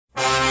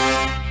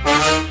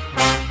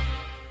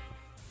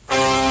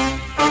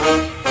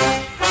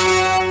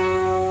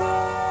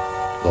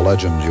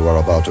legend you are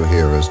about to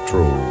hear is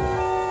true.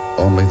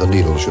 Only the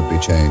needle should be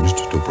changed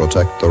to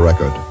protect the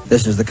record.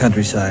 This is the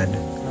countryside.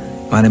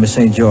 My name is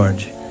St.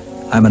 George.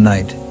 I'm a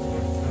knight.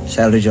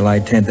 Saturday, July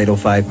 10th,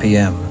 8:05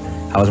 p.m.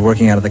 I was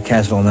working out of the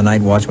castle on the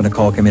night watch when a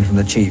call came in from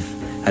the chief.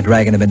 A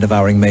dragon had been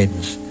devouring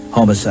maidens.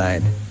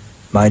 Homicide.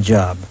 My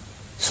job.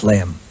 Slay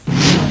him.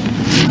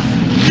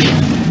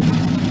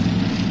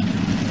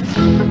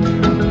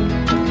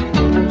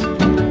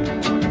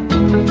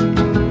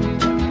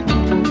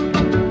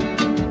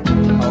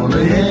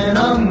 Only in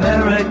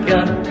America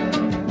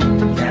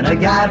can a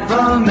guy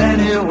from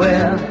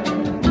anywhere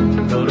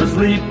go to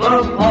sleep a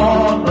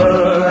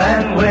pauper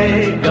and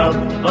wake up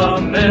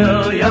a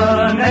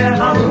millionaire.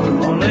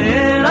 Only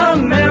in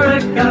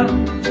America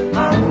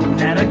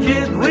can a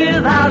kid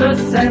without a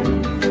cent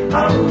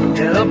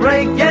get a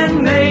break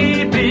and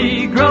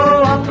maybe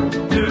grow up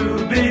to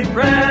be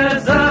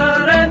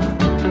president.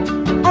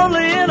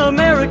 Only in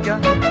America,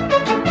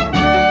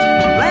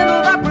 land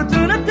of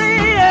opportunity,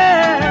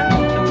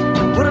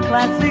 yeah. Would a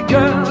classy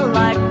girl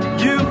like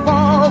you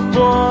fall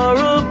for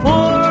a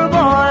poor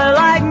boy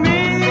like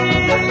me?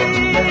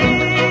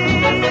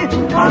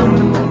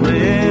 Only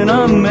in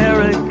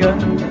America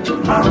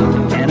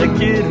can a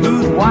kid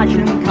who's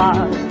washing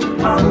cars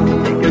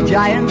take a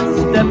giant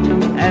step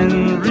and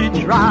reach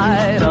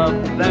right up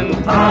and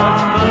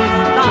touch the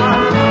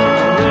stars.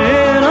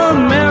 In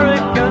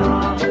America,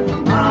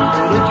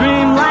 could a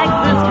dream like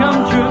this come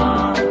true?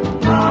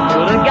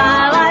 Could a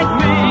guy like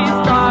me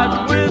start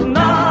with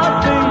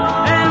nothing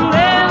and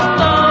end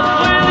up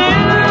with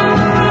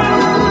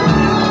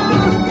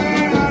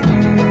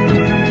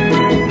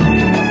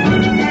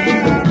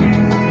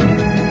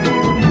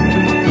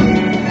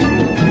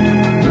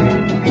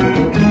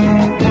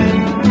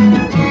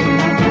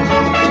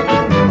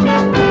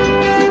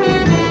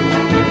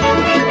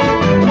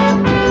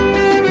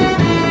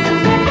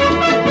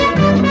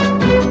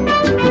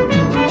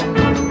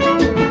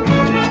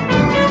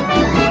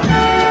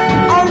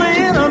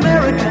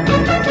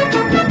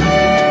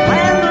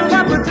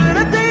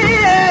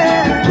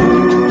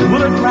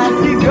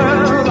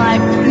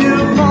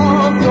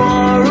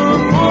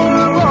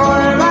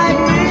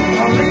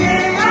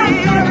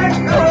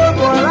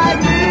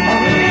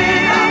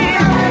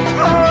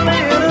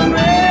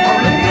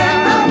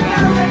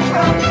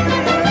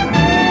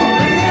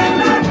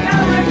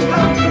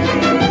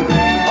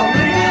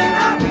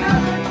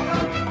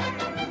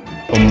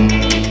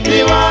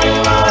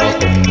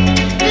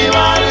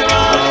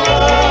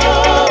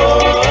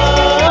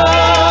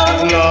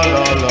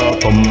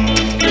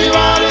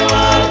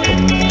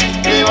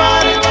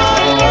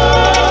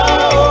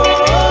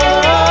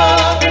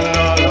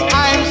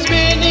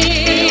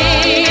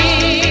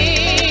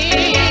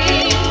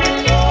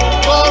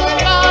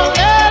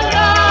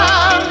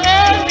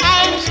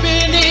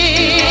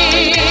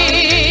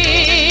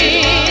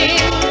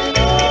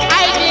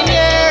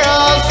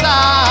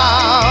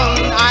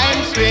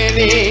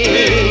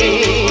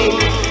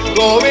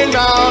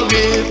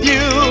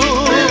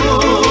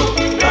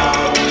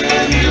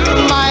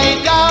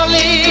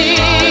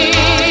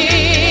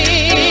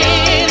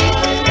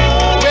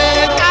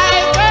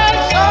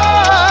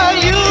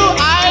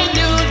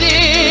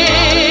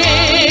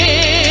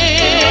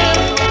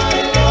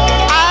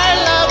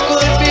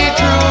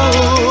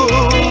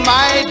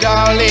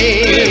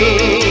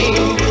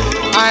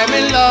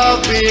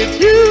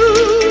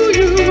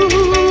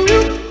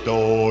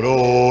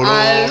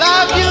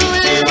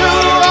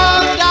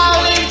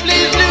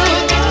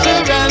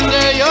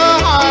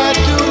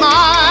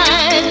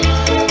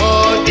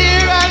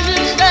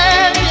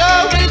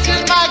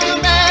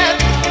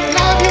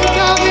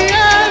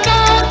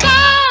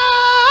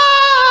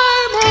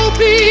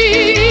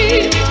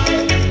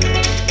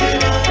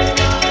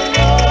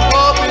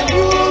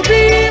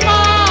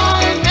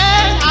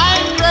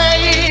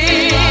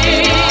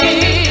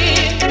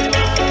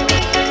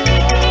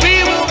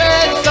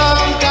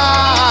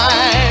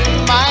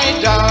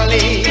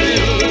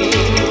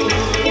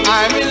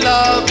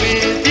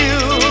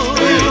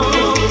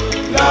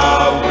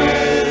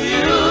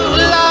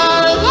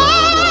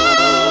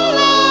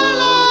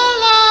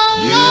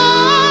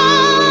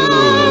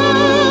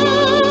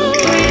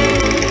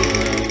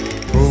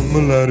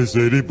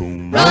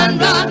Run,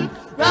 run,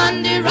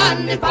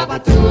 run the papa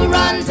to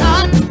run,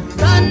 ton.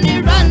 Run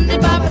the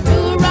papa to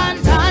run,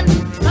 ton.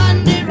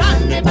 Run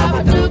the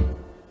papa to.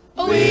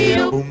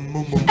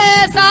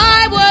 As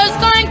I was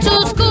going to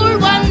school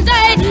one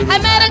day, I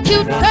met a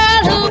cute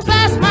girl who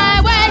passed my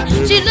way.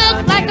 She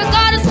looked like a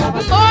goddess,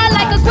 more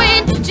like a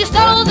queen. She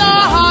stole the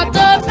heart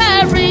of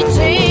every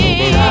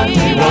teen.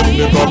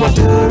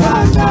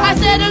 I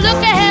said,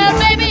 look ahead,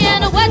 baby,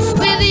 and what's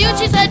with you?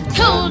 She said,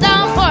 cool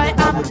down, boy,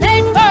 I'm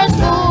late for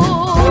school.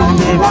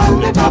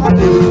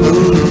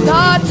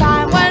 The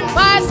time went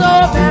by so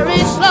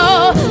very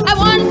slow. I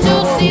wanted to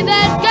see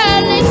that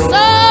girlie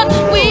so.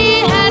 We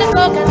had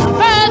spoken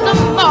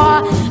furthermore.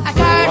 I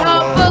carried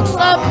her books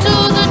up to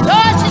the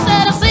door. She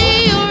said, I'll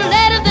see you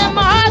later. Then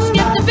my heart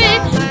skipped a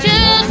beat.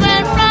 Chills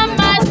ran from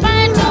my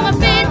spine to my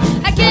feet.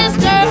 I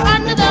kissed her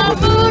under the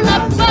moon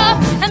above,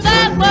 and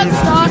that was the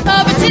start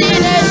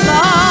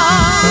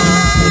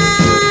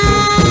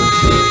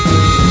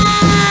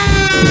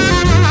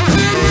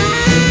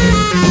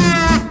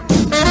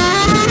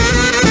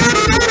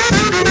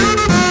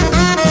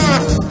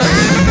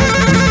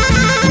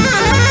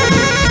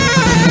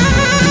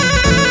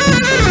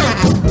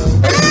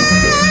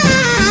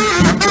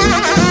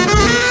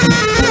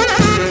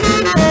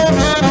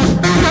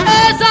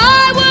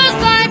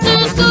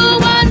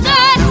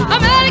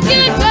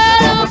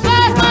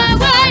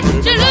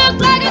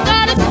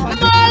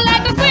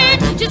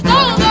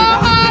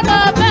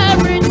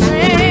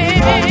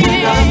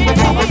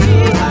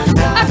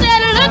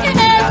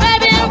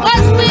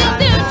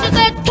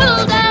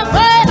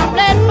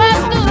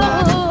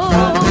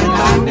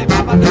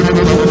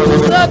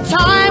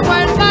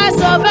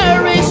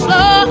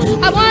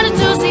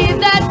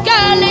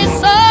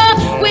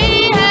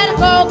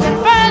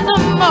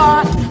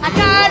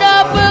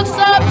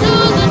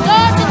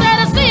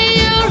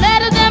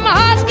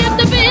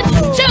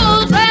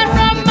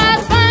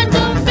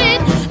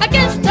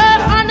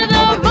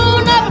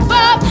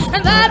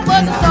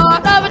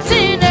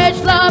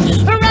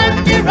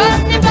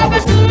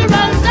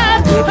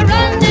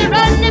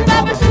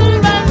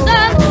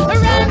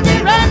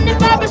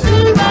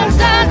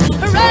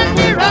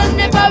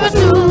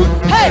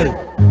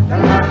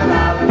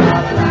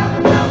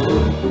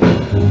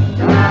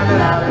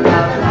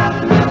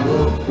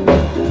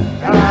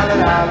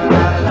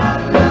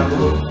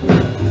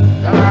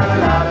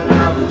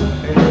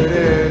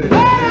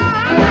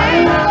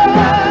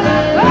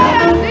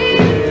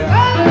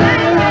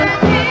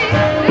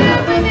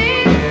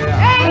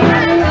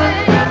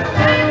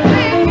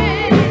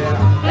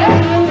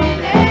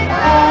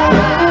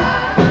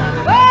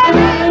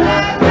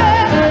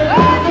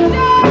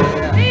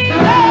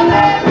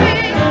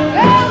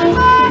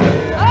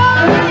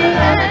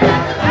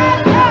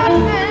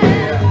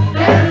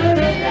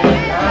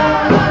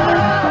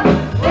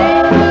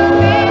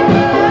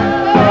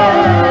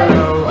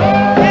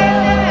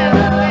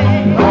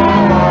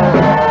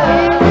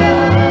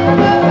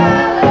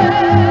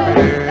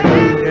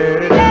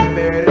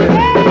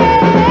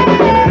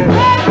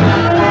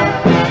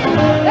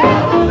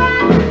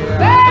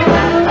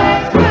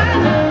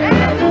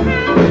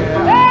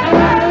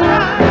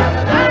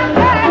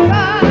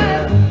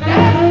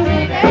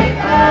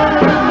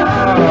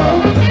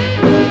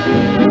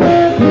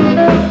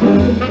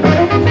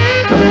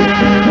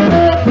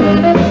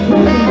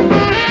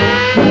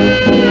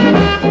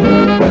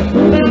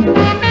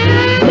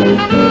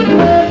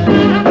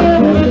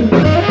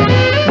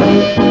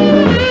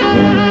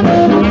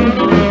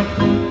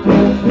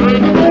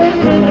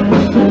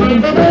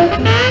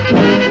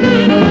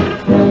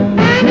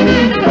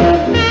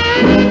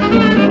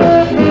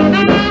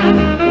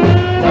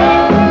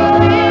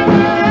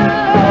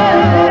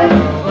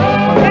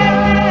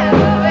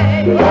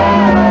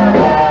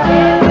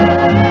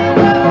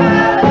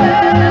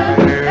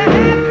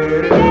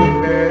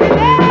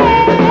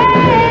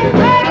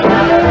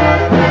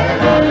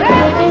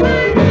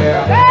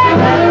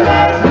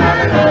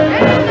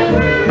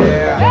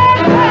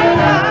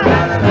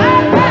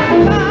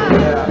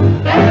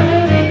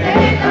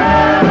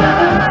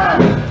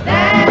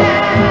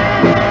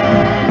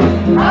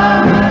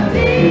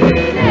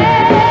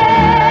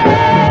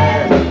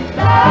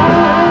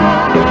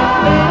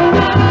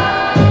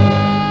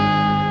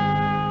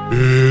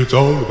It's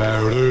all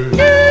about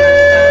her.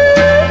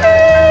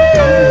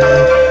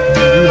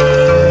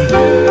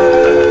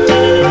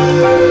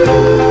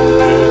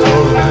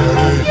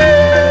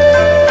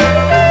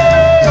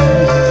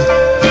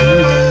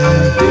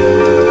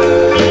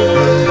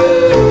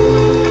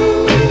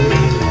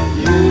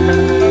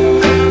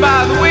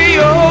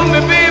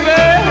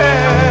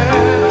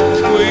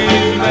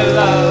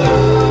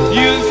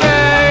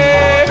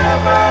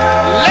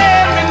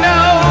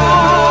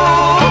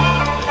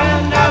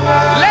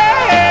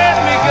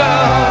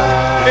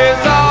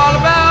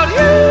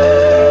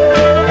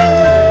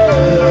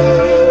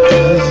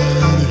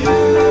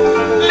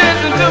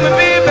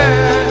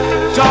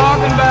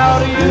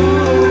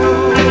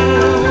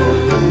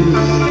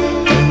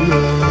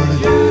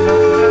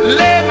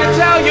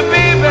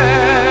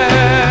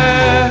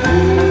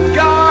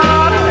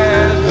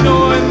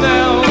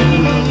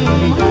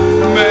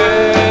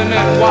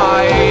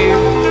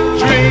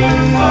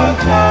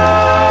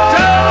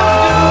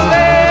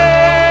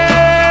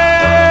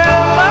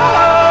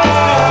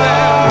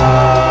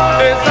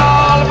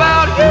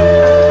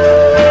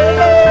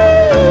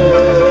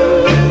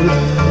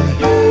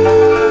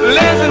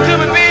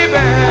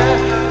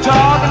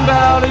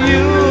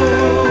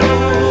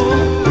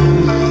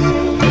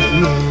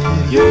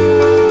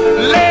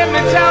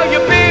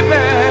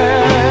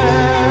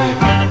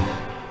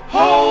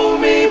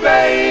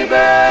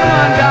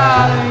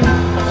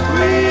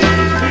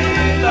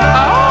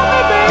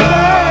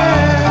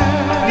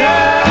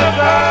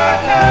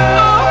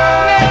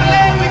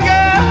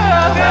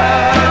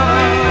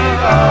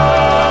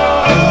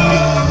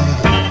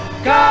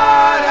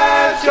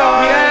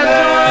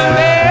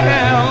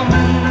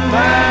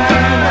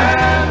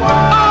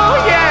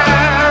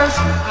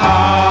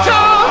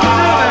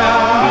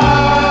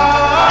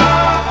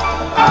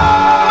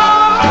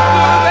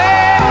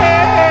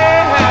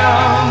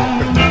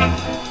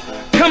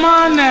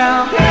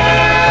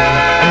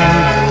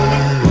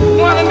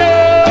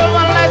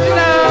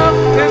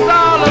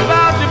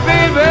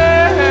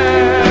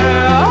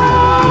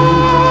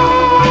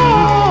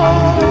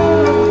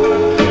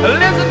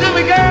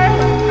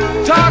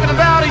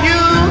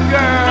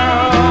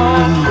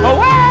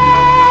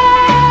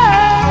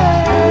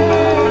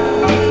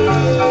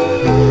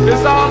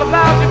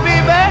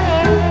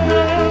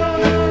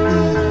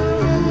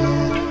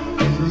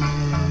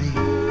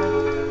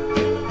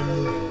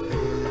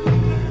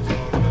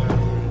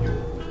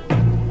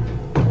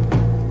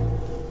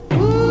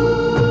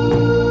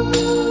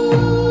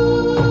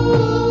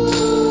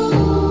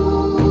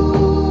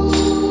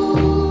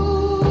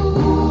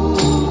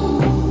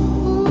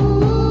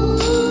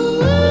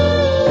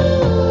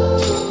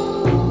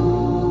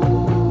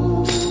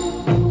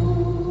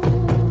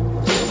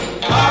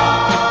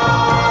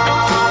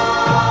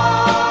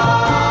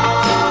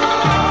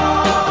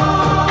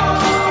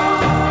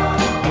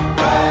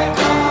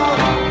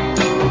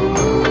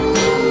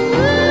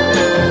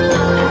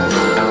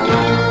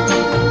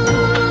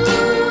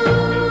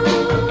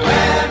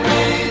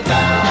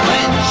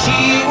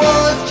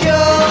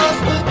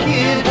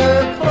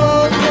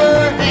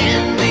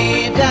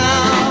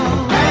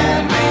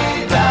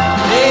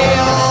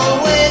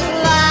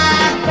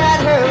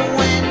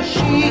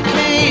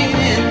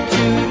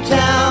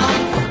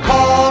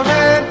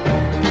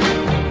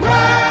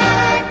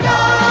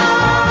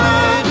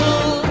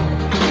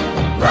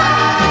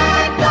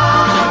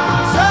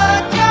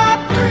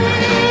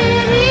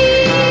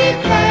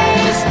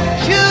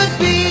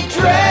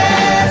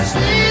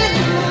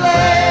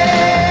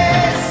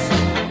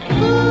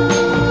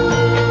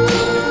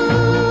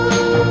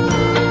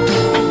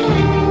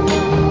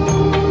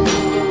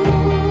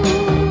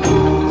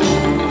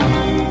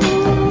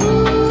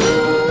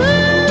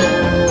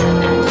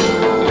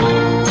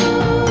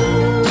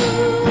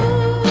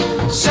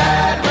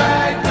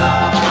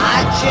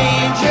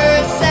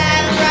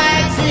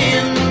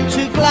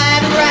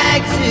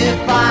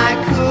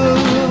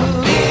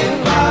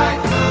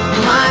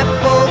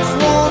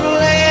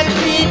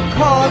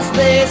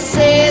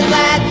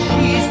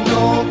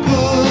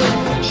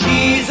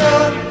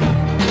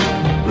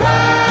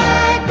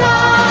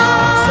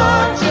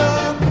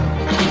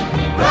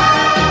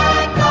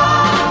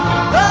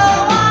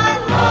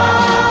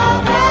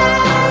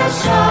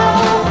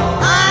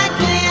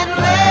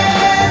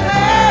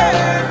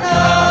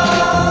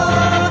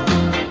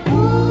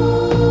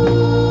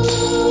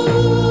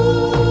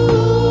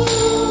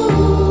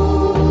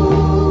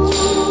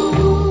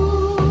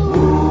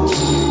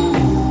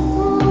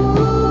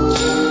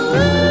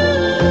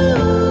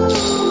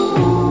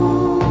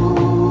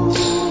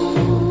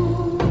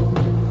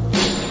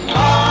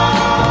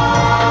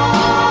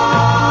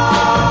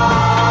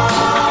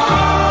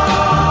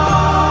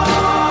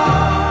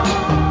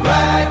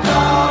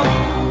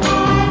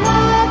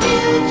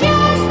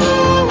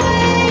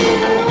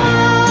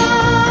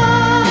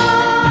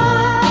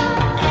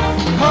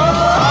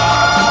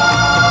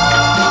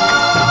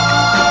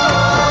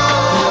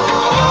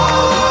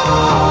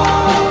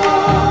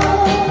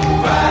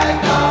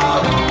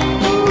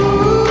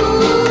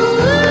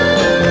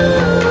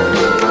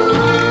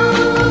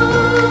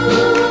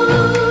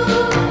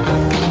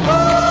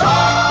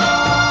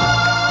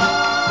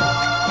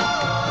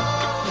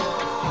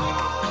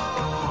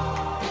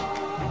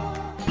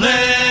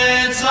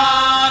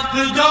 lock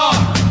the door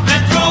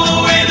and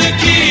throw away the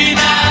key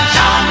now.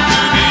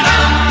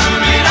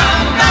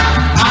 Shum-doo-dee-dum-doo-dee-dum-dum.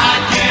 I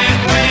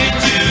can't wait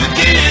to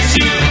kiss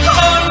you.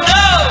 Oh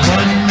no!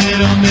 One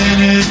little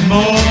minute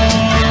more.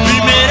 We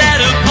met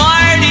at a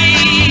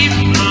party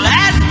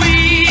last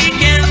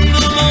week, and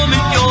the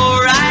moment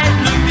your eyes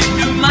looked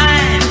into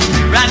mine,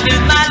 right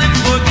in my lips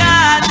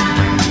forgot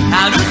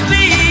how to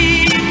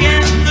speak,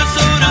 and the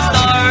soda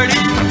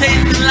started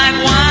tasting like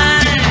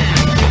wine.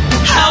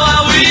 How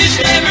I wish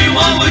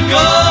everyone would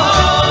go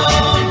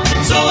home,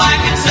 so I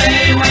could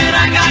say when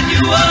I got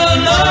you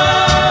alone.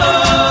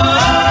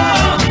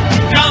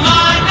 Come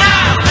on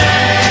now,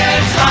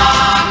 let's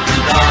lock the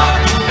door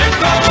and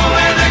throw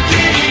away the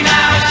key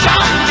now.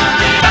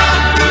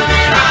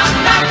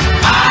 Shum-doo-dee-dum-doo-dee-dum-dum.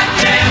 I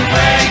can't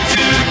wait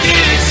to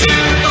kiss you.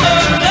 Oh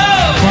no!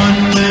 One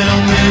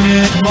little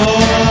minute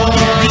more.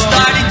 We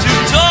started to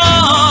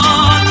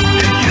talk,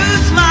 and you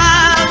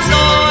smiled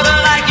sorta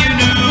like you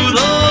knew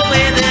the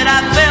way that I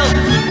felt.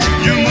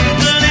 You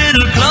moved a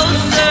little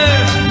closer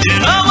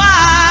in a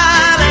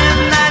while,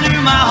 and I knew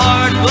my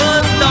heart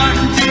was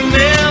starting to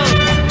melt.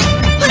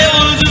 There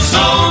was just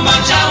so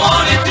much I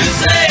wanted to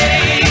say,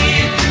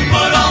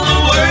 but all the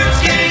words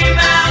came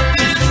out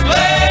this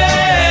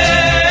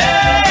way.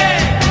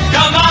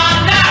 Come on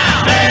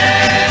now,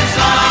 let's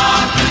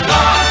lock the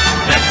door,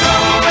 let's throw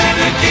away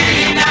the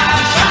key now.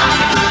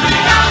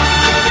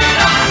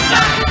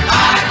 Shum-doo-dee-dum-doo-dee-dum-dum.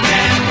 I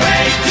can't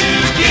wait to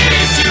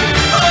kiss you.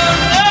 Oh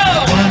no!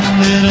 One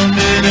little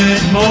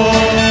minute more.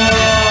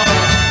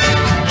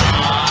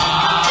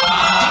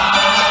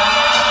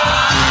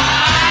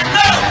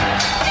 No!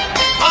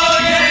 Oh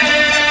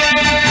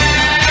yeah!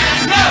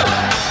 No!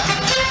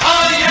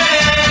 Oh yeah!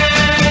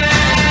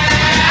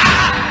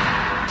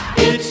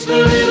 It's the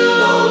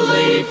little old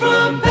lady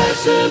from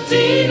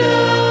Pasadena.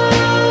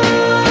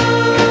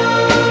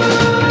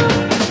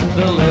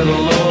 The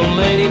little old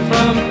lady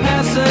from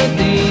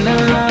Pasadena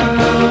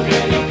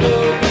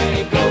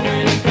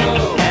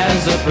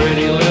has a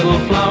pretty little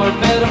flower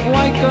bed of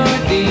white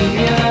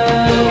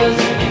gardenias,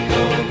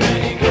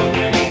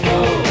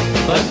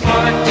 but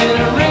parked in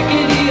a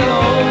rickety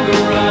old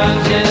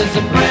garage is a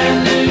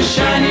brand new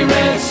shiny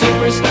red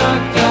super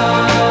stock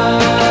car.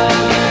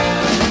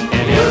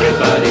 And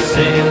everybody's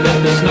saying that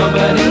there's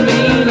nobody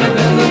meaner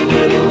than the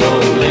little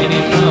old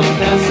lady from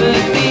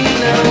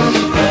Pasadena.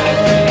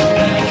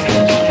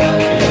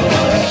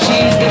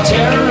 She's the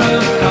terror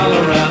of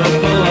Colorado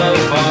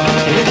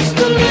Boulevard. It's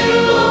the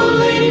little old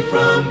lady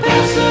from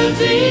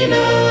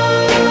Pasadena.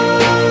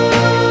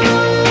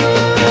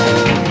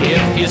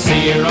 If you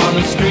see her on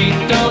the street,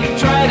 don't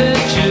try to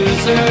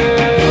choose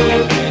her.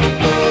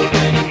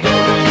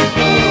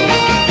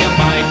 You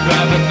might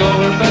drive a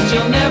goer, but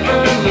you'll never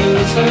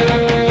lose her.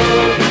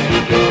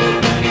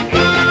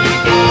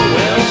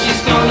 Well,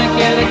 she's gonna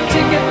get a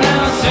ticket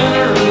now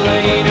sooner or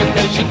later,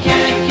 'cause she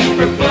can't keep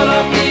her foot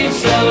off the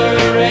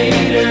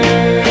accelerator.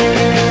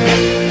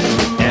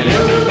 And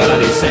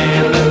everybody's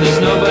saying that there's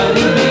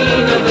nobody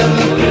meaner than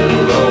the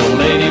little old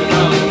lady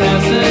from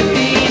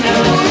Pasadena.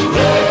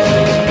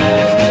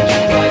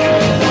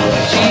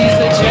 She's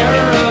the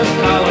terror of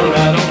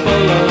Colorado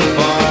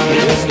Boulevard.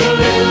 It's the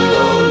little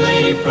old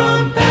lady from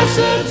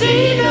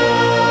Pasadena.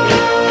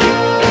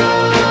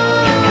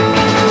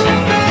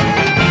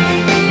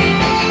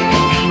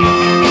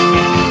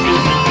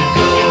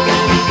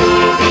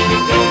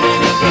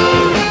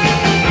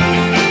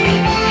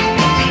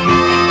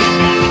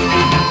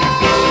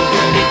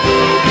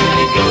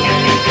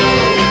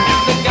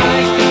 The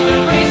guy's gonna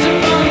race her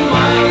from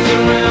miles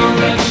around,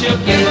 but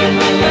she'll give him a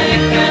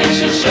leg and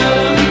she'll shut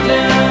him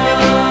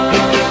down.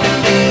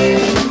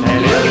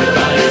 And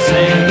everybody's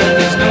saying that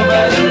there's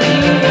nobody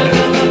meaner than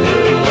the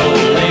little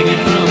old lady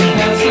from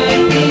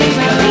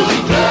Pasadena. She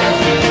drives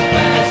real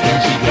fast and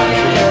she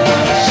drives real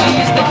hard.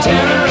 She's the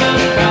terror of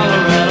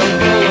Colorado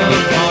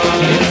Boulevard.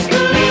 It's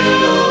the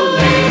little old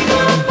lady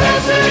from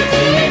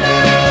Pasadena.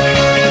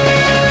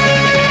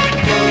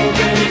 Go,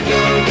 baby, go,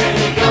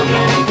 baby, come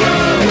on, go.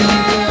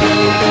 Go,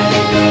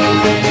 baby, go,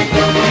 baby,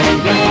 come on,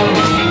 go.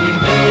 Baby,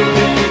 baby,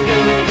 go,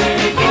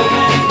 baby, come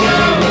on, go.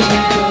 Go,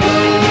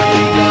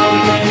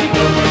 baby,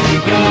 go, baby, come on,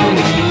 go. Go,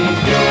 baby,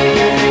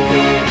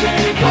 go,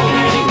 baby, come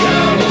on, go.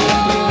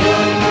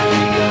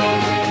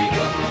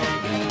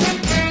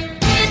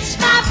 It's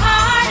my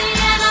party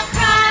and I'll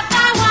cry if I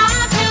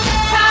want to,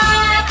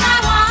 cry if I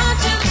want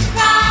to,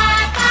 cry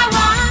if I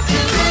want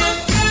to.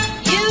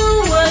 You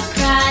would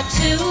cry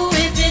too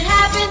if it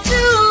happened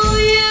to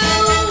you.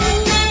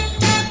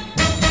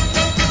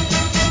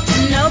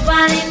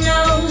 Nobody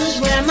knows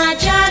where my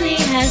Johnny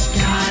has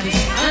gone,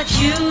 but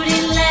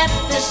Judy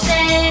left the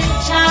same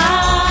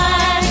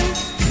time.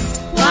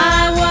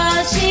 Why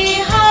was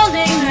he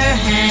holding her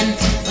hand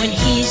when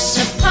he's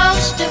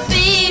supposed to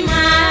be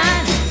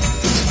mine?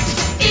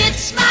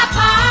 It's my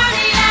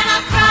party and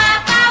I'll cry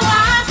if I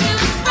want to,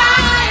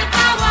 cry if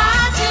I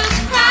want to,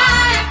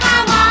 cry if I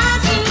want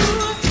to.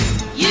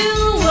 You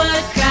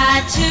would cry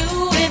too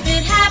if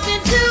it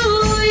happened to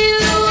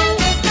you.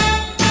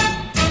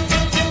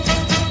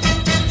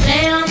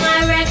 Play all my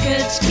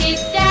records, keep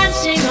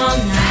dancing all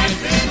night,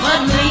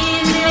 but we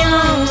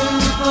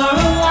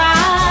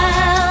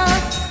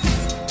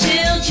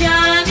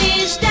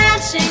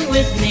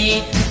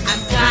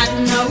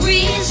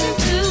reason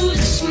to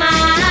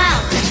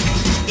smile.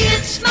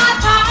 It's my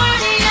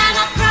party and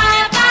I'll cry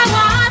if I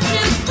want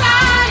to,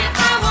 cry if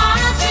I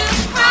want to,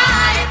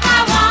 cry if I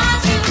want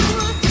to.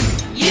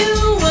 You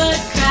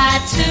would cry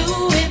too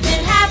if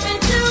it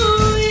happened to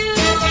you.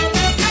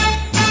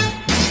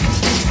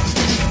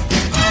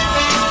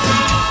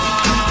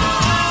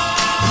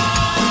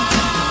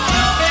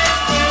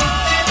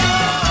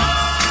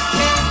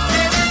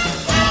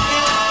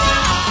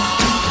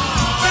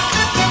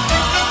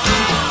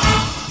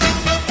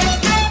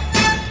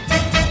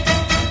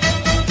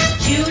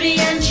 Judy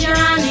and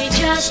Johnny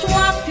just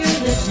walked through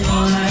the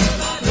door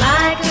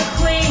like a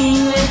queen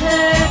with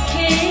her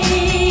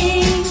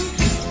king.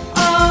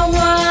 Oh,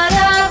 what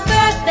a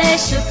birthday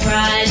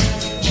surprise!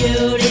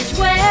 Judy's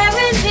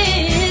wearing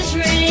his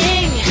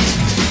ring.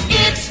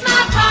 It's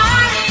my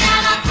party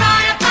and I'll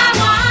cry if I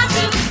want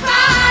to,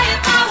 cry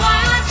if I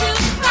want to,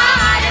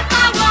 cry if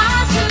I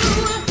want to.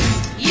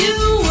 You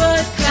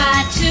would cry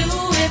too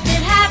if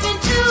it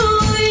happened to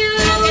you.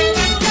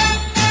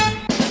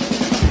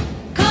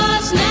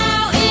 'Cause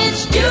now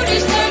it's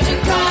Judy's turn to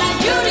cry,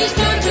 Judy's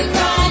turn to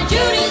cry,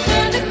 Judy's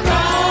turn to cry.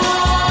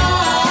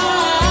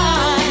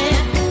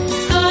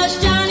 'Cause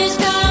Johnny's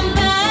come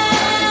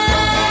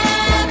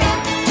back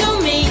to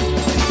me.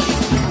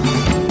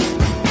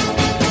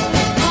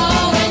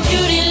 Oh, when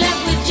Judy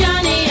left with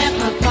Johnny at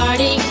my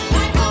party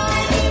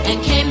and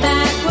came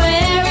back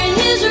wearing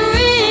his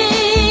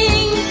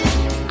ring,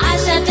 I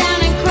sat down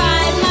and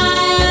cried my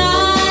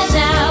eyes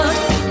out.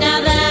 Now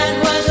that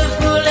was a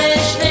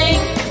foolish thing.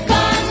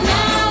 'Cause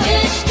now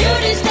it's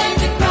Judy's turn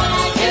to cry,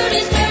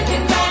 Judy's turn to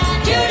cry,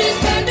 Judy's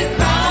turn to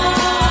cry.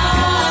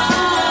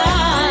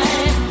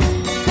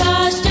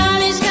 'Cause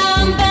Johnny's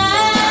come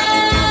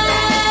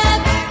back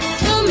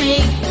to me.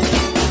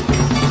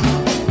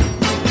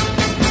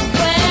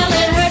 Well,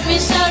 it hurt me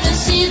so to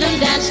see them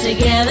dance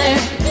together.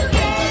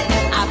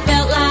 I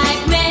felt like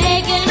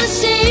making a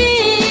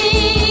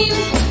scene.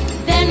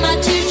 Then my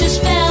tears just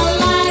fell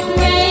like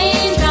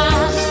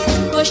raindrops.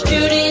 'Cause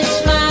Judy's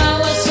smile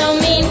was so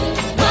mean.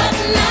 But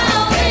now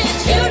it's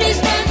Judy's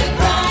turn to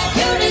cry,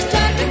 Judy's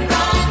turn to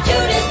cry,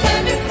 Judy's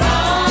turn to cry.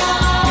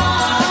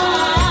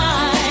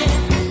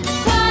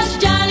 'Cause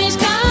Johnny's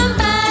come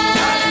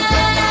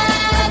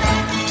back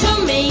to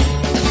me.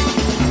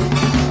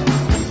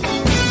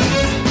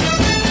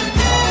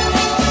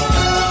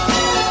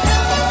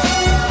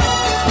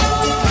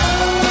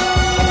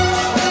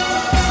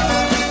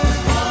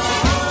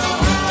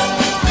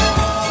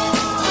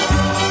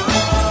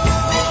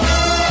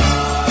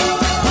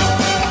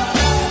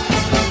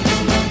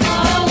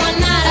 Oh, one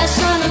night I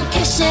saw them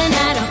kissing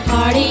at a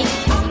party,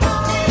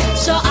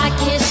 so I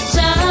kissed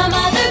some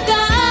other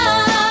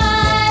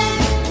guy.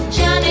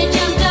 Johnny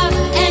jumped up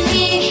and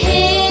he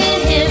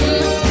hit him,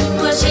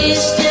 'cause he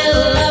still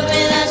loved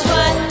me, that's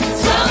why.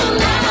 So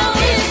now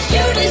it's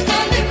Judy's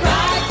turn to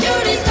cry,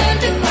 Judy's turn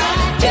to cry,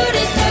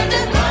 Judy's turn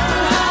to cry.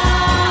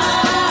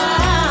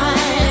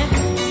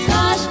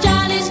 'Cause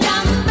Johnny's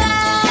come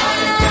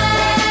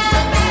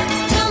back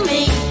to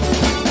me.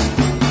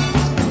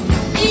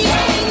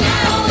 Yeah,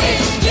 now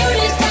it's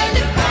Judy's turn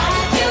to cry,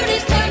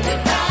 Judy's turn to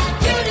cry,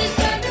 Judy's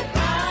turn to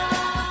cry.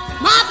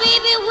 My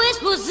baby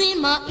whispers in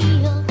my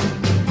ear,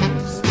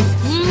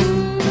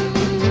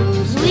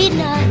 sweet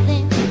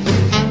nothing.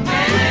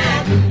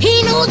 He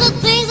knows the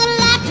things I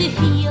like to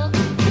hear,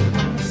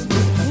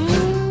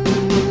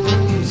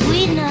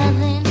 sweet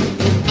nothing.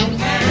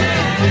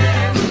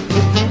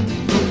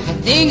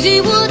 Things he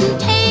wouldn't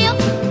tell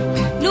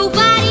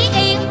nobody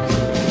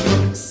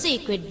else.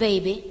 Secret,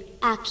 baby,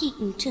 I keep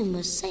 'em to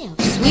myself.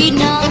 Sweet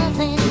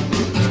nothing,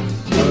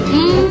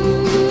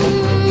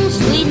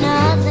 sweet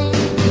nothing.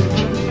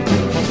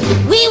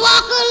 We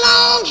walk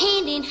along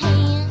hand in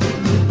hand,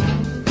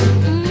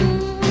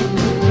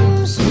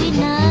 sweet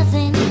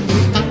nothing.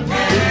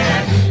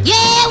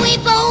 Yeah, we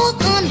both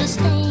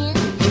understand,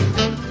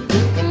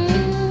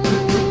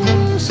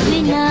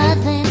 sweet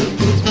nothing.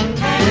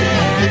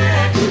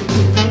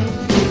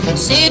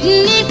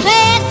 Sitting in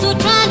class or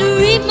trying to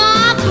read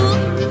my book,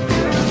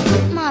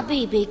 my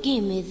baby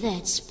give me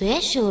that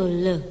special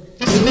look.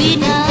 Sweet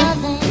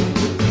nothing,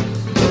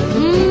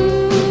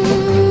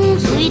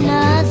 sweet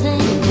nothing.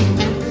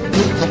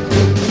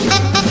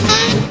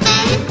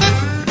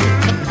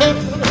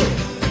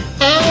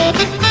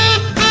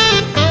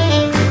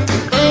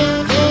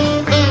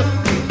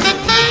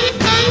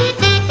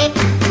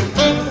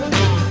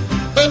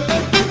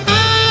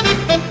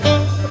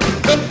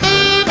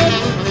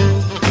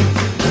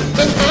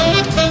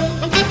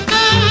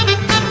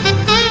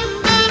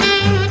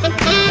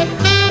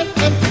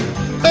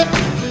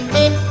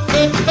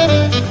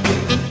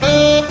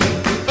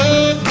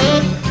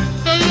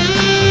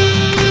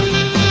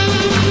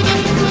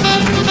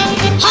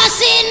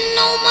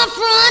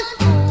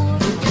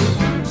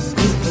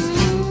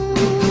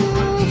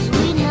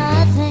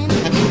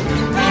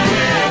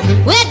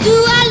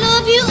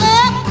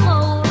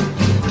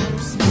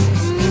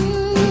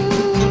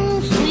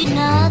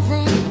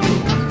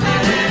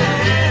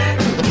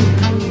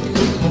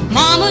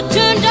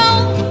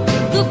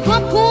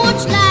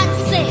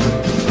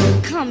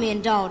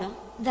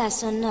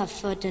 that's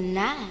enough for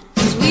tonight.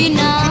 Sweet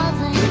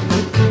nothing,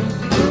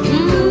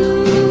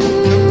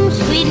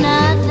 sweet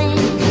nothing,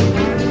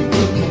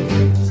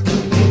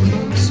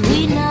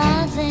 sweet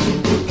nothing,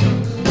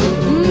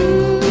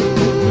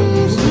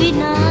 sweet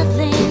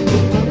nothing,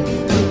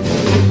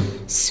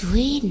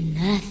 sweet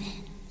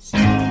nothing.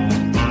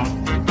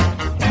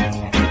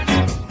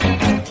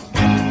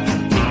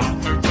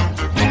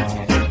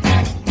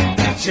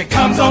 She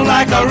comes on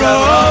like a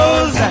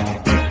rose,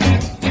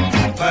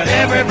 but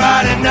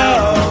everybody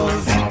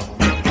knows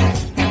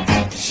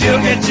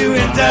she'll get you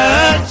in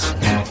touch.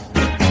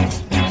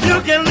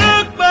 You can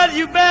look, but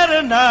you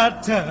better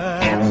not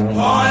touch.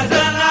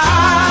 Poison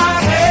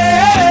ivy,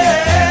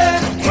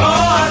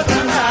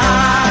 poison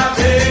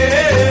ivy.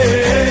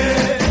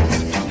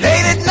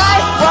 Late at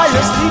night while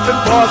you're sleeping,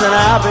 poison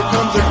ivy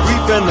comes a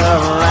creeping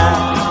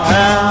around.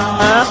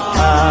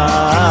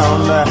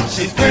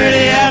 She's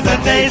pretty as a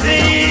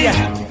daisy,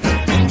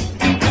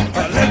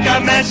 but look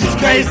out, man, she's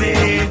crazy.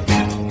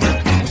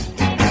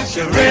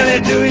 She'll really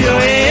do you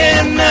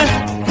in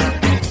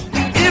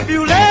if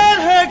you let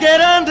her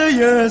get under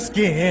your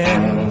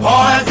skin.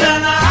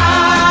 Poison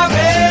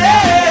ivy,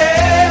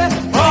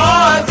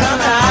 poison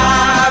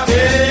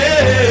ivy.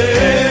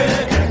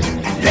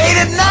 Late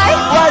at night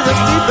while you're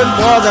sleeping,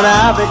 poison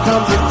ivy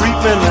comes a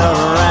creeping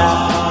around.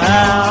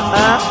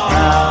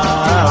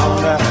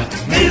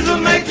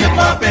 Measles make you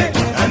bumpy,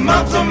 and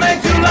mumps will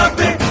make you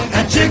lumpy,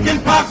 and chicken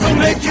pox will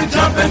make you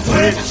jump and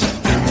twitch.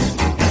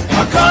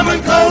 A common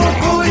cold will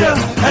fool ya,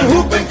 and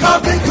whooping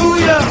cough can cool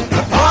ya.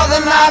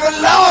 Poison ivy,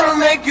 Lord, will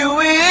make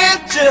you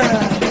itch.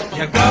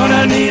 You're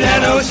gonna need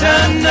an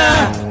ocean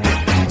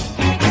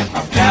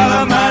of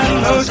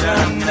calamine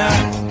lotion.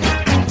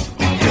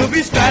 You'll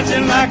be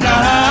scratching like a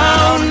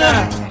hound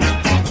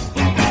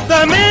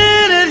the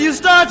minute you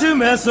start to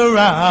mess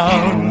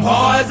around.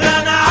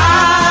 Poison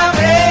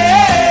ivy,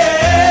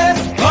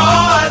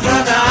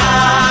 poison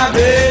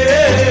ivy.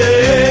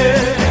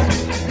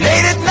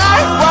 Late at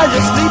night while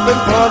you're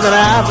sleeping, poison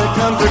ivy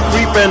comes a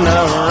creeping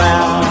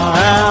around.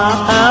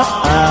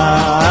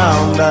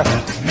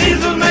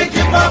 Measles make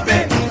you bumpy,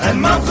 and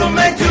mumps will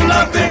make you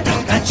lumpy,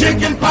 and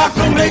chicken pox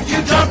will make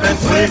you jump and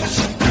switch.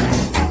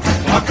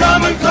 A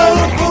common cold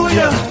will fool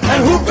ya,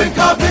 and whooping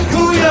cough can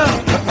cool ya.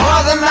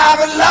 Poison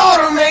ivy, Lord,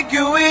 will make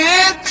you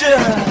itch.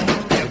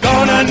 You're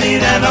gonna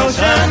need an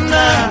ocean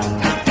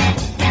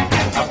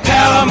of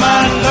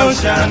calamine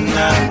lotion.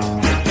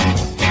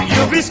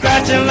 You'll be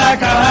scratching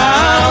like a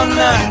hound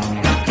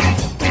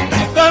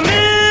the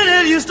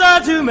minute you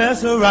start to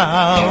mess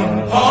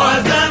around.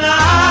 Poison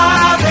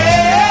ivy,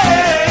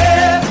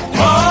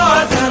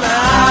 poison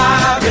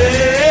ivy.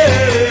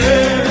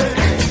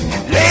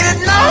 Late at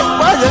night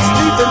while you're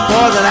sleeping,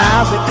 poison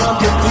ivy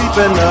comes a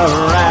creeping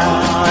around.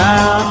 La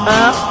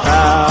la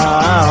la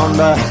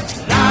la,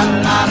 la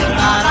la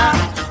la la,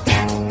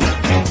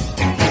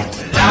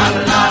 la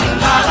la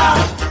la la.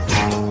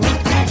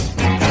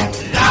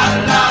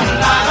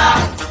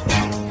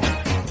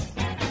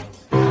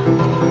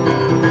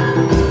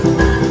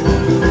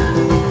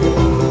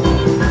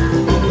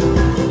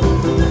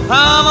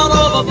 Come on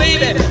over,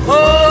 baby,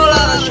 whole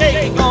lot of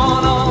shaking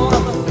going on.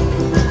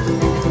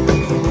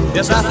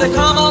 Yes, I said,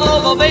 come on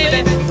over, baby,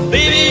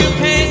 baby, you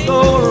can't go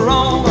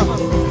wrong.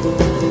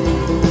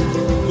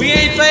 We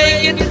ain't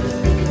faking,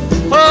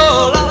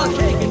 whole lot of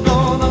shaking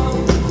going on.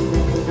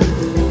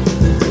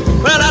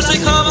 Well, I said,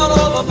 come on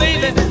over,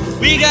 baby,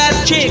 we got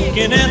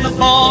chicken in the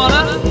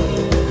corner.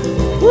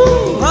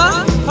 Woo,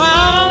 huh?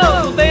 Come on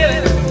over, baby,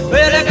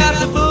 well, I got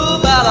the bull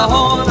by the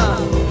horn.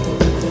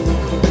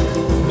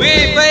 We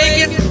ain't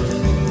faking,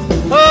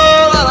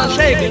 whole lot of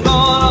shaking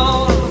going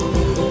on.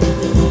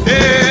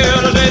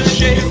 Yeah, let's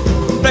shake,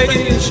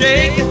 baby,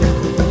 shake it.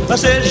 I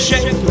said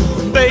shake,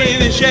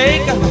 baby,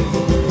 shake it.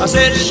 I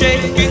said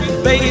shake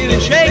it, baby,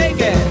 shake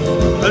it.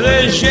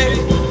 Let's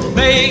shake,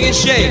 baby,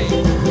 shake.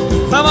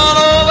 Come on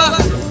over,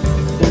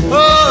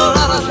 whole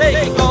lot of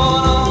shaking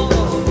going on.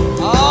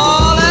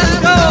 Oh, let's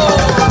go.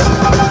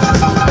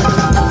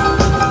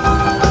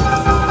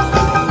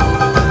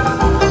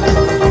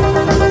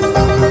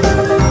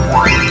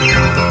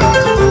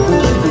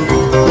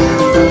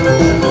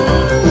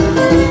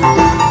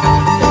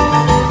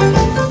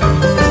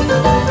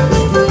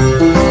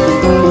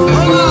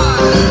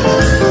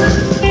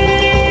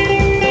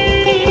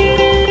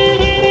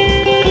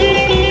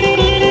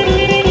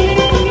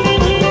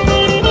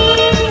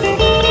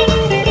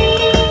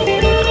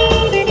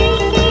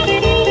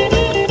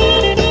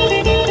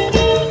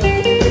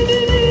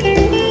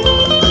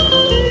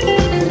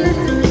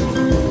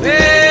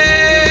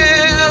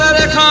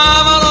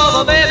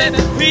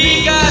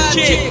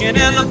 Chicken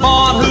in the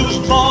barn, who's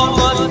born,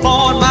 was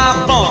born, my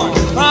born.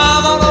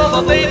 Come on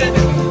over, baby,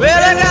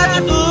 well, I got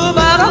you blue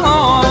by the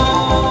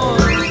horn.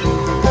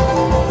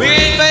 We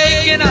ain't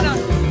making a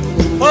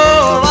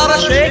whole lot of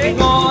shaking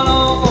going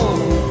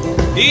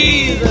on.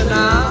 Easy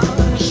now,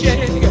 shake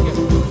it.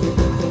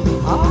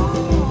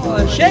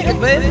 Oh, shake it,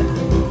 baby.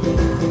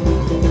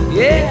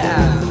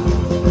 Yeah.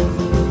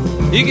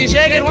 You can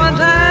shake it one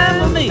time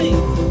for me.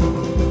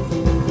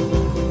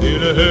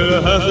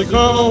 Hit has to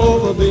come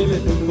over, baby.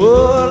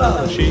 Oh,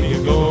 Lord, shake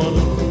it going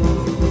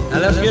on. Now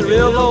let's get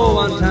real low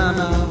one time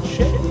now.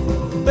 Shake,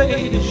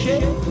 baby,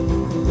 shake.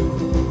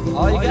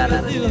 All you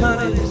gotta do,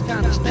 honey, is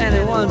kind of stand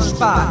in one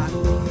spot.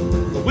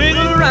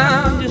 Wiggle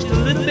around just a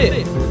little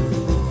bit.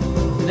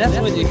 And that's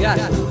when you got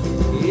it.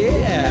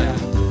 Yeah.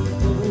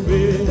 Oh,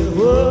 baby,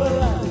 oh,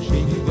 Lord,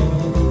 shake it going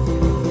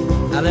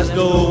on. Now let's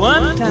go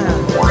one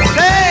time.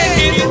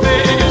 Shake it,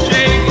 baby,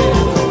 shake it.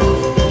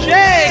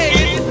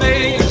 Shake it,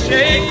 baby,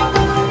 shake it.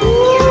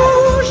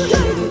 Ooh,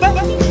 shake it,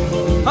 baby.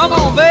 Come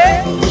on,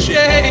 baby,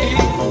 shake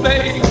it,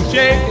 baby,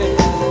 shake it.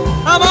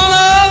 Come on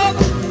up.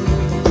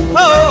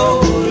 Oh,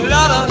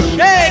 lot of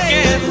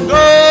shaking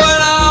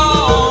going on.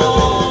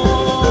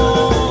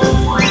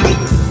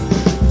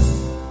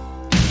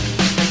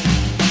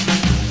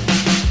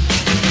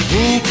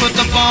 Who put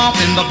the bump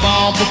in the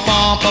bump,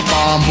 bump,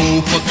 bump?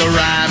 Who put the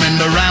rhyme in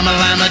the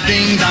rhyme-a-lama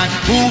ding-dong?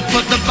 Who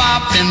put the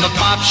bop in the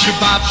bop,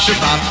 shabop,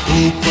 shabop?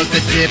 Who put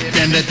the dip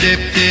in the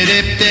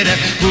dip-dip-dip-dip?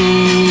 Who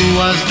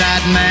was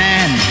that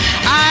man?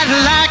 I'd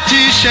like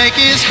to shake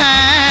his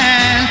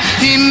hand.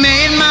 He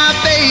made my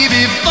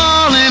baby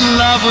fall in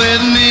love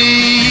with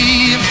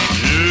me.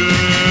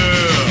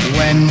 Yeah.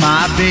 When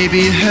my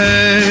baby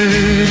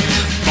heard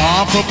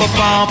bump, bump,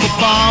 bump,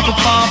 bump,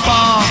 bump,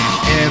 bump,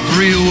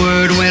 every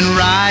word went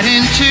right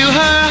into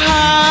her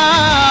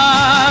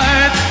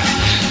heart.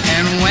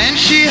 And when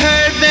she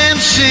heard them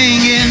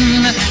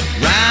singing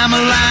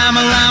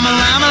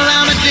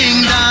rhyme-a-lama-lama-lama-lama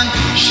ding-dong,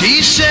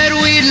 she said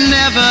we'd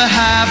never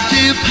have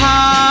to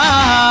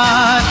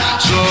part.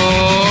 So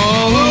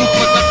who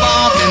put the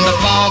bump in the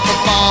bump,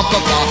 bump,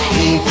 bump?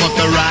 Who put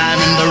the rhyme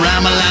in the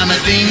rhyme-a-lama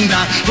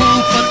ding-dong? Who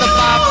put the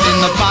bop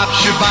in the bop,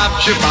 shabop,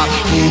 shabop?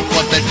 Who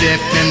put the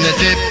dip in the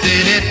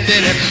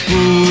dip-dip-dip-dip?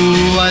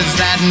 Who was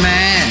that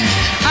man?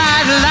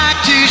 I'd like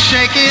to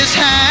shake his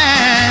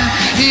hand.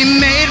 He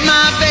made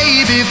my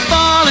baby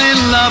fall in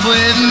love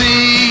with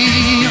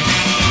me.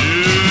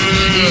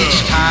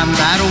 Each time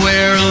that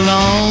we're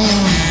alone,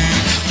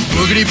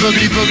 boogity,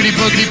 boogity, boogity,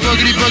 boogity,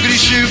 boogity, boogity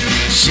shoot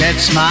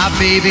sets my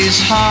baby's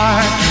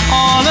heart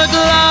all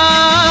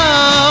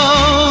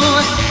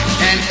aglow.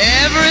 And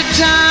every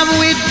time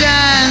we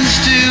dance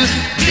to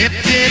dip,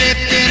 dip,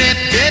 dip,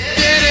 dip, dip,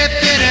 dip,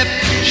 dip,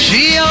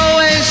 she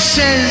always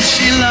says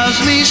she loves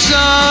me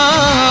so.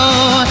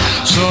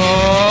 So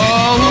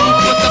who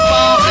put the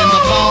bump in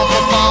the bump,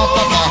 bump,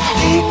 bump?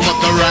 Who put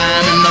the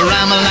rhyme in the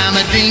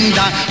rhyme-a-lama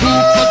ding-dong? Who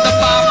put the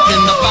bop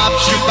in the bop,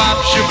 shabop,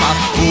 shabop?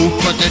 Who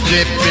put the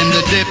dip in the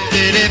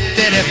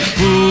dip-dip-dip-dip?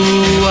 Who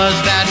was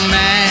that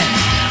man?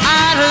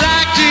 I'd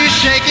like to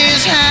shake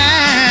his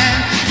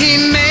hand. He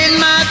made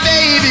my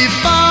baby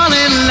fall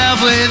in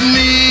love with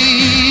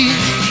me.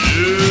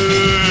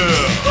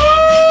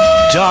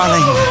 Yeah.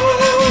 Darling,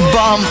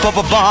 bum, ba,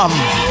 ba, bum,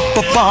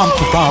 ba, bum,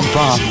 ba, bum,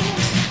 bum.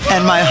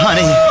 And my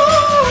honey,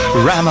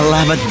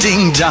 ram-a-lama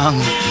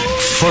ding-dong,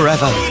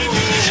 forever.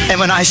 And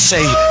when I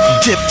say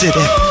dip, dip,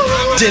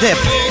 dip,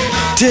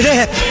 dip,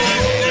 dip,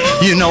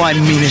 you know I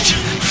mean it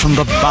from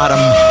the bottom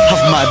of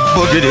my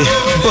boogity,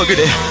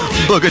 boogity,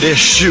 boogity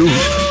shoe.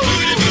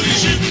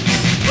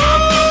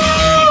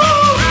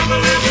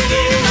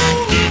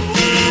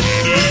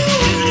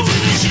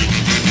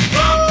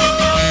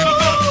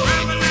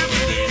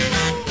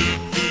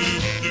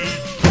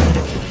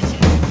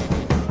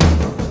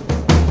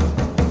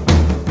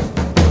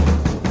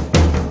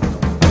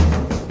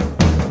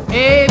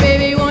 Hey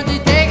baby, won't you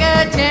take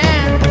a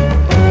chance?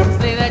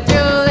 Say that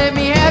you'll let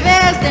me have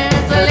this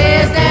dance. Oh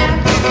listen,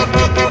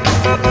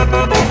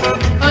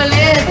 oh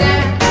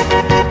listen.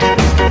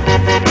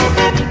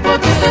 For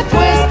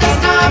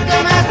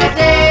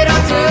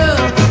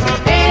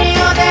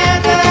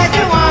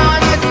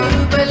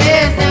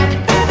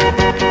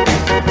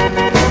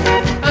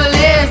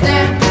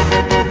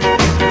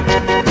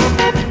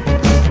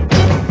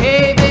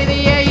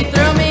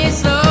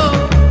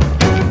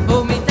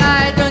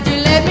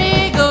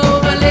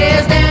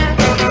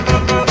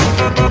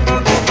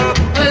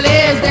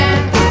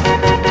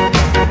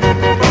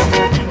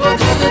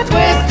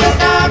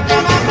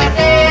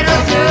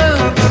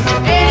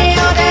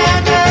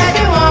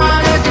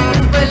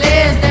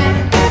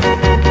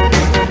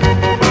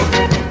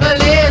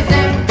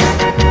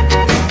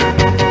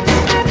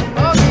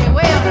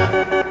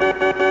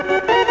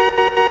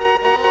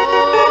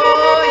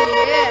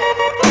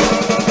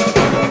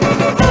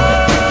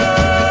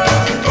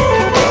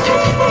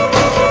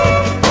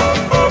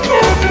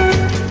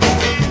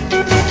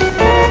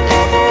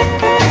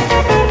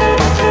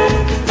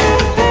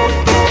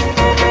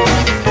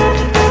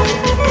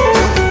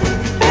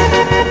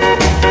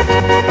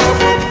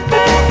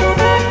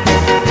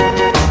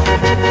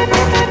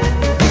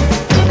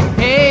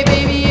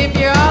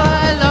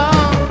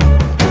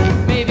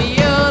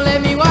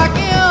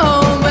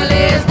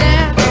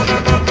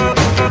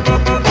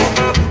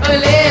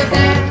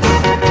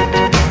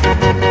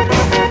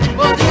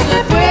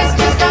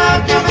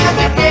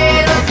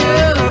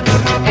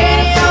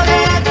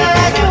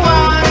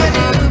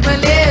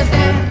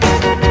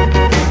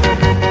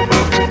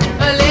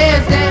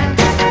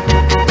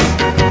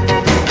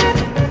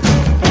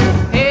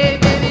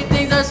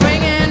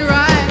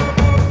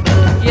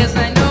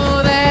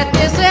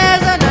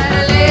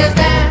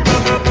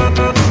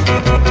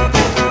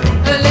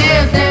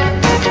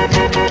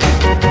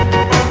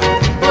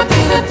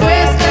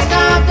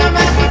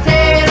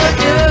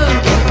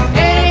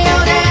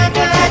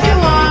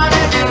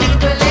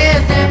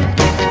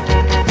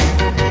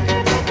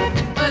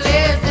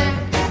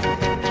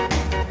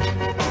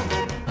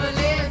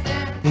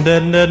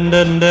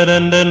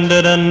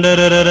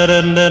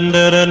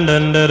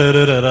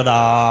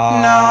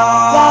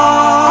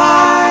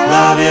I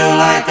love you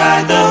like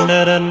I do.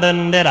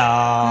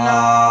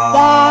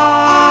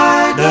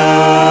 Why do?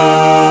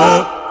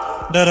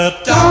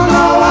 Don't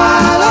know why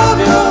I love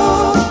you.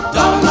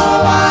 Don't know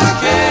why I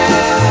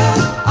care.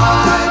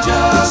 I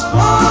just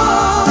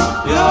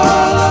want your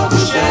love to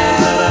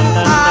share.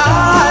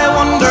 I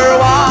wonder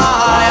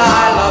why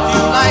I love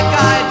you like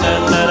I do.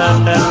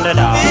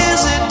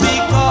 Is it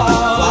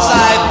because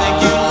I think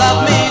you love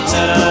me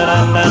too?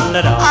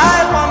 I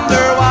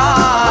wonder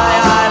why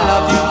I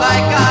love you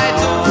like I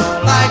do,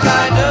 like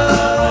I do.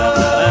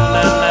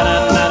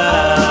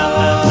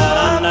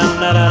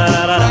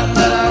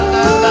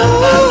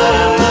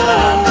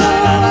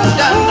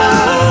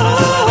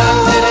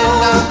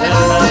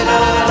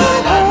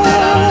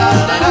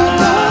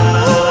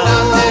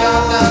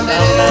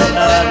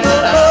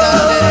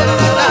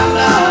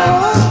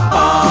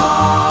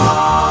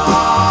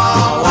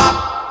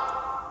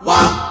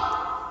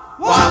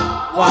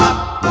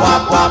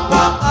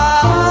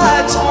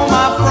 I told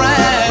my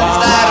friends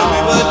that we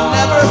would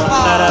never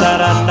part.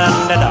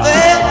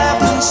 They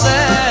often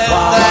said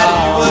that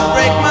you would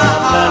break my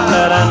heart.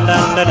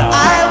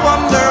 I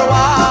wonder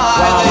why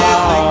they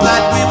think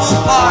that we will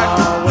part.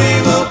 We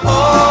will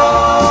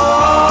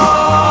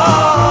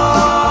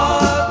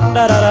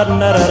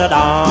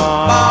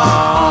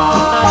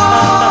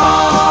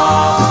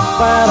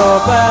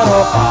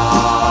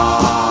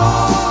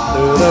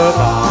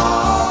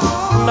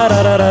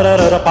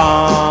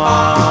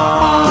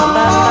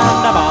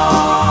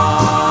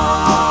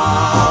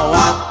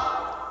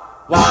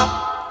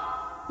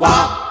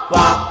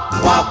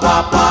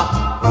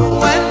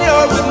When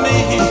you're with me,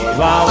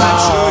 I'm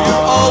sure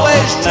you're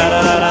always true.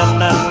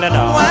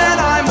 When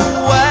I'm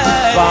away,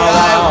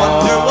 I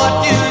wonder what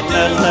you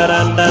do.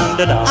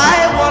 I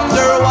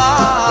wonder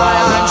why.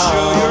 I'm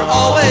sure you're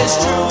always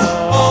true,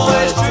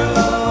 always true.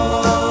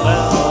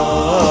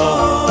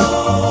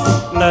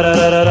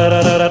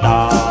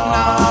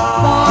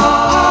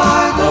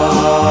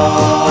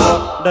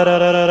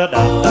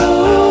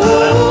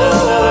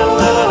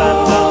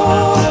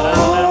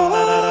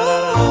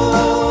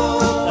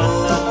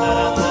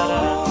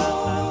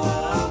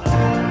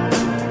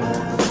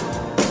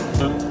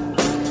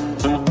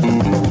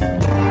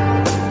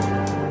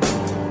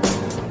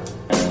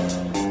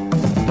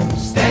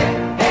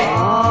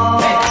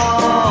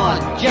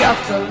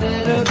 Just a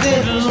little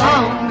bit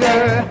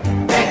longer.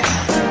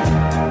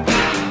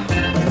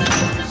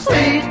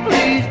 Please,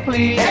 please,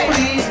 please,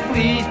 please,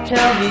 please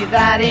tell me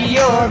that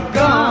you're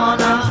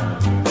gonna.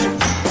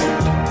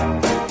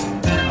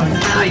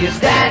 Now your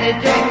daddy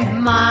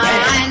don't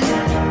mind,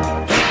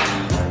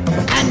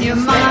 and your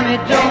mommy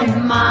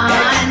don't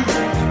mind.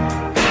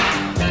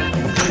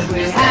 Could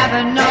we have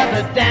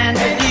another dance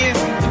with you?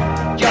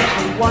 Just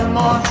for one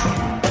more.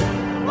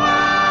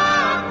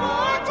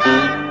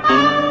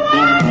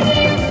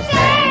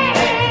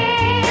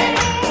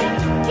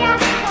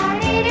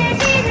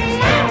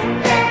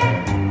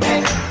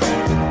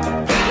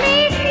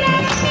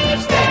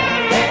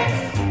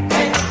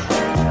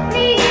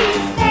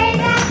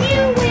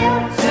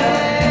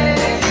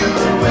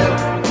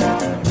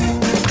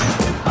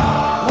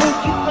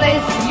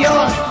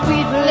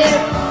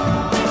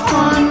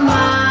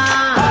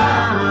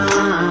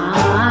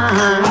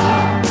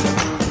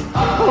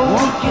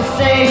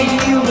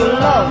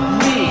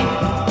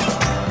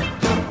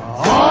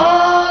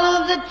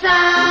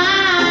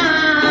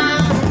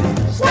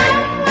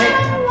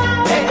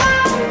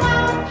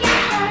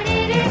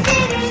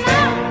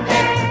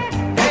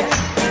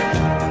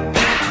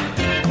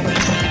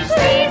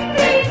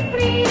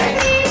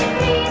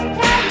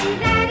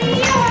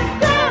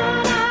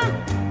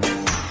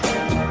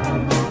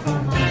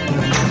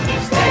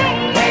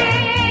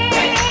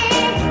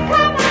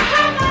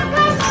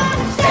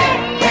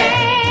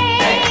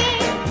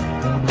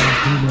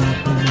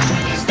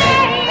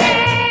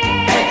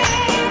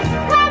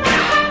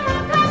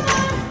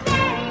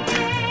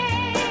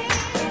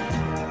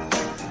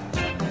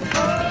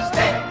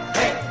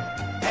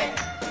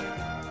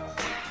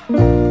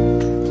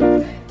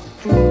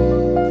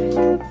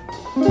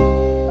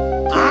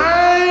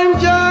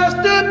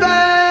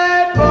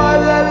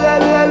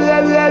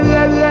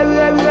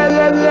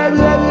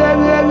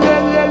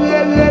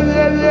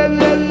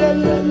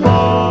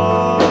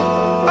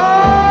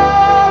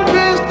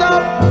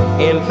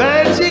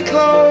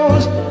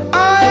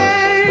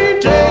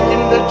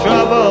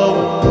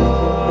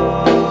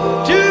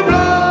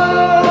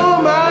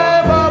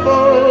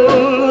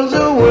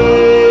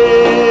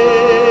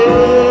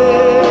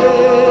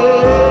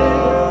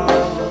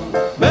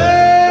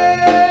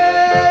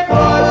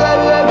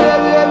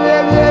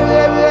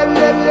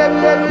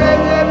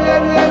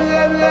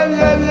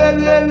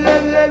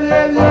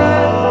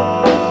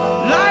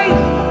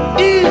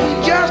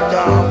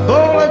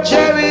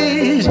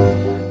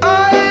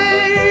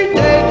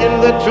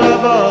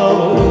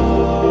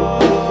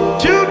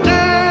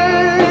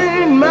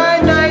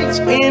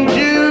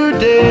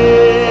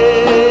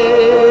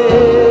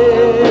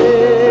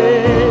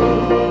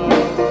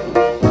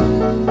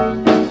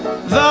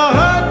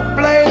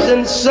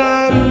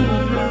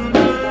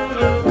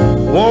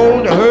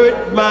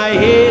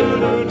 head,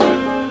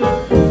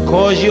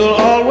 'cause you'll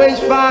always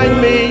find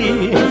me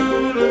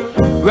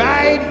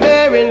right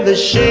there in the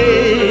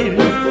shade.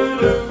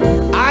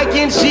 I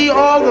can see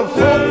all the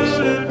folks,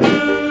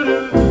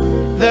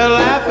 they're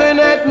laughing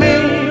at me,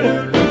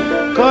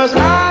 'cause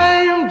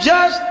I'm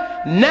just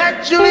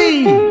naturally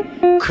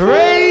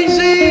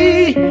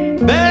crazy.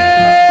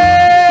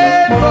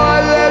 Bad boy.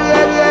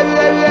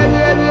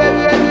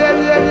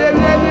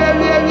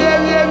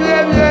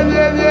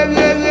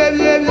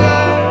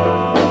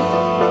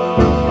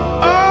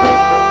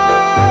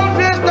 All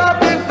dressed up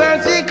in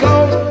fancy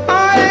clothes,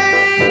 I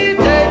ain't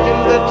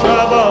taking the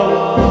trouble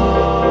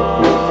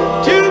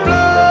to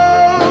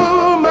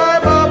blow my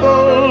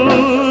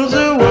bubbles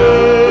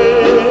away.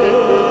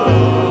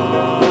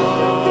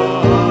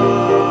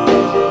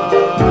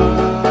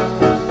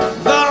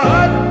 The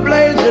hot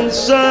blazing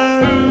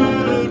sun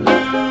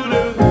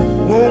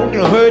won't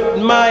hurt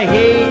my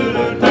head,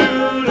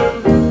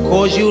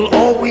 'cause you'll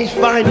always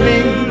find me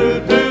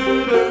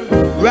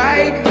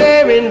right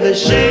there in the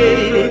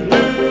shade.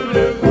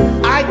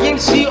 I can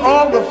see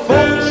all the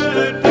folks,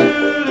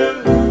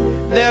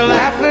 they're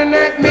laughing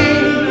at me,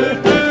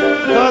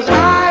 'cause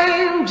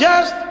I'm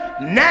just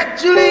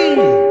naturally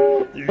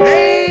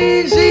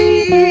lazy,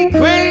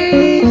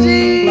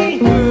 crazy,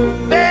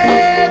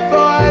 bad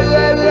boy.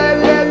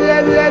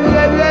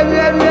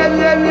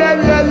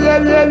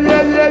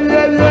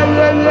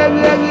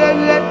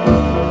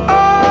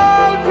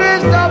 All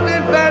dressed up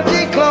in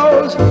fancy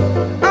clothes,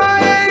 I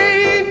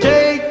ain't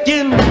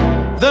taking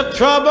the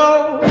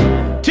trouble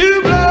to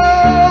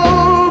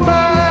blow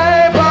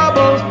my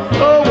bubbles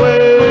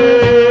away.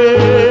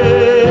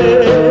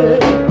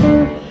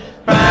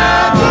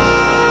 Bad boy.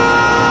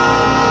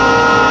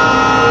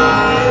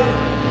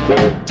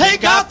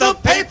 Take out the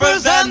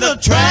papers and the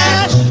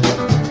trash,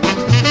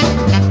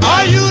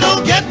 or you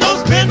don't get no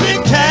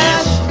spending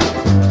cash.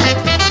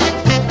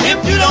 If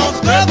you don't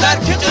scrub that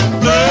kitchen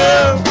floor,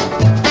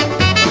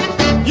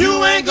 you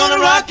ain't gonna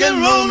rock and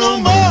roll no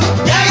more.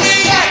 Yakety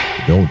yak!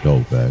 Don't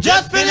talk back.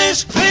 Just finish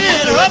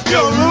cleaning up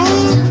your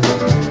room.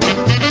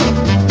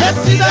 Let's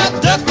see that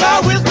dust fly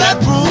with that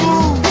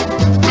broom.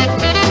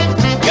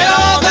 Get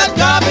all that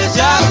garbage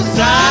out of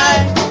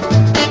sight,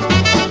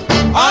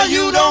 or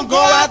you don't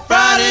go out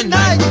Friday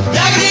night.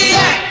 Yakety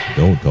yak!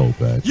 Don't talk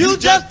back. You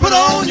just put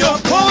on your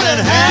coat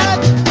and hat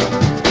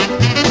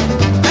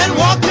and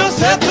walk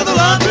yourself to the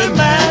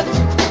laundromat.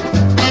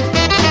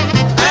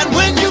 And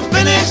when you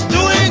finish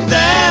doing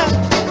that,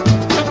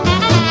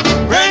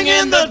 bring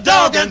in the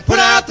dog and put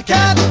out the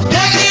cat.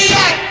 Yakety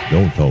yak!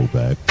 Don't talk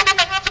back.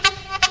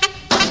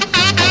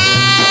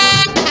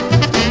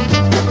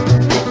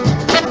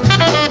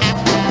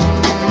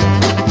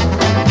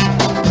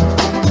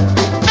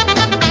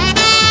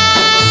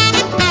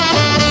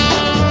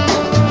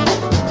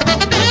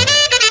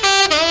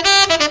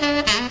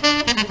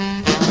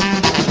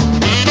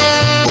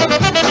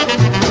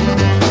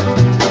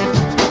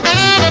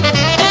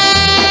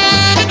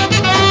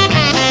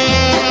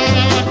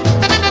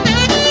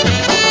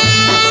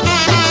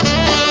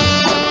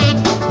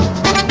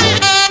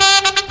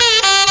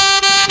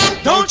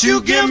 Don't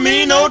you give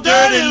me no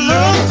dirty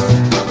looks.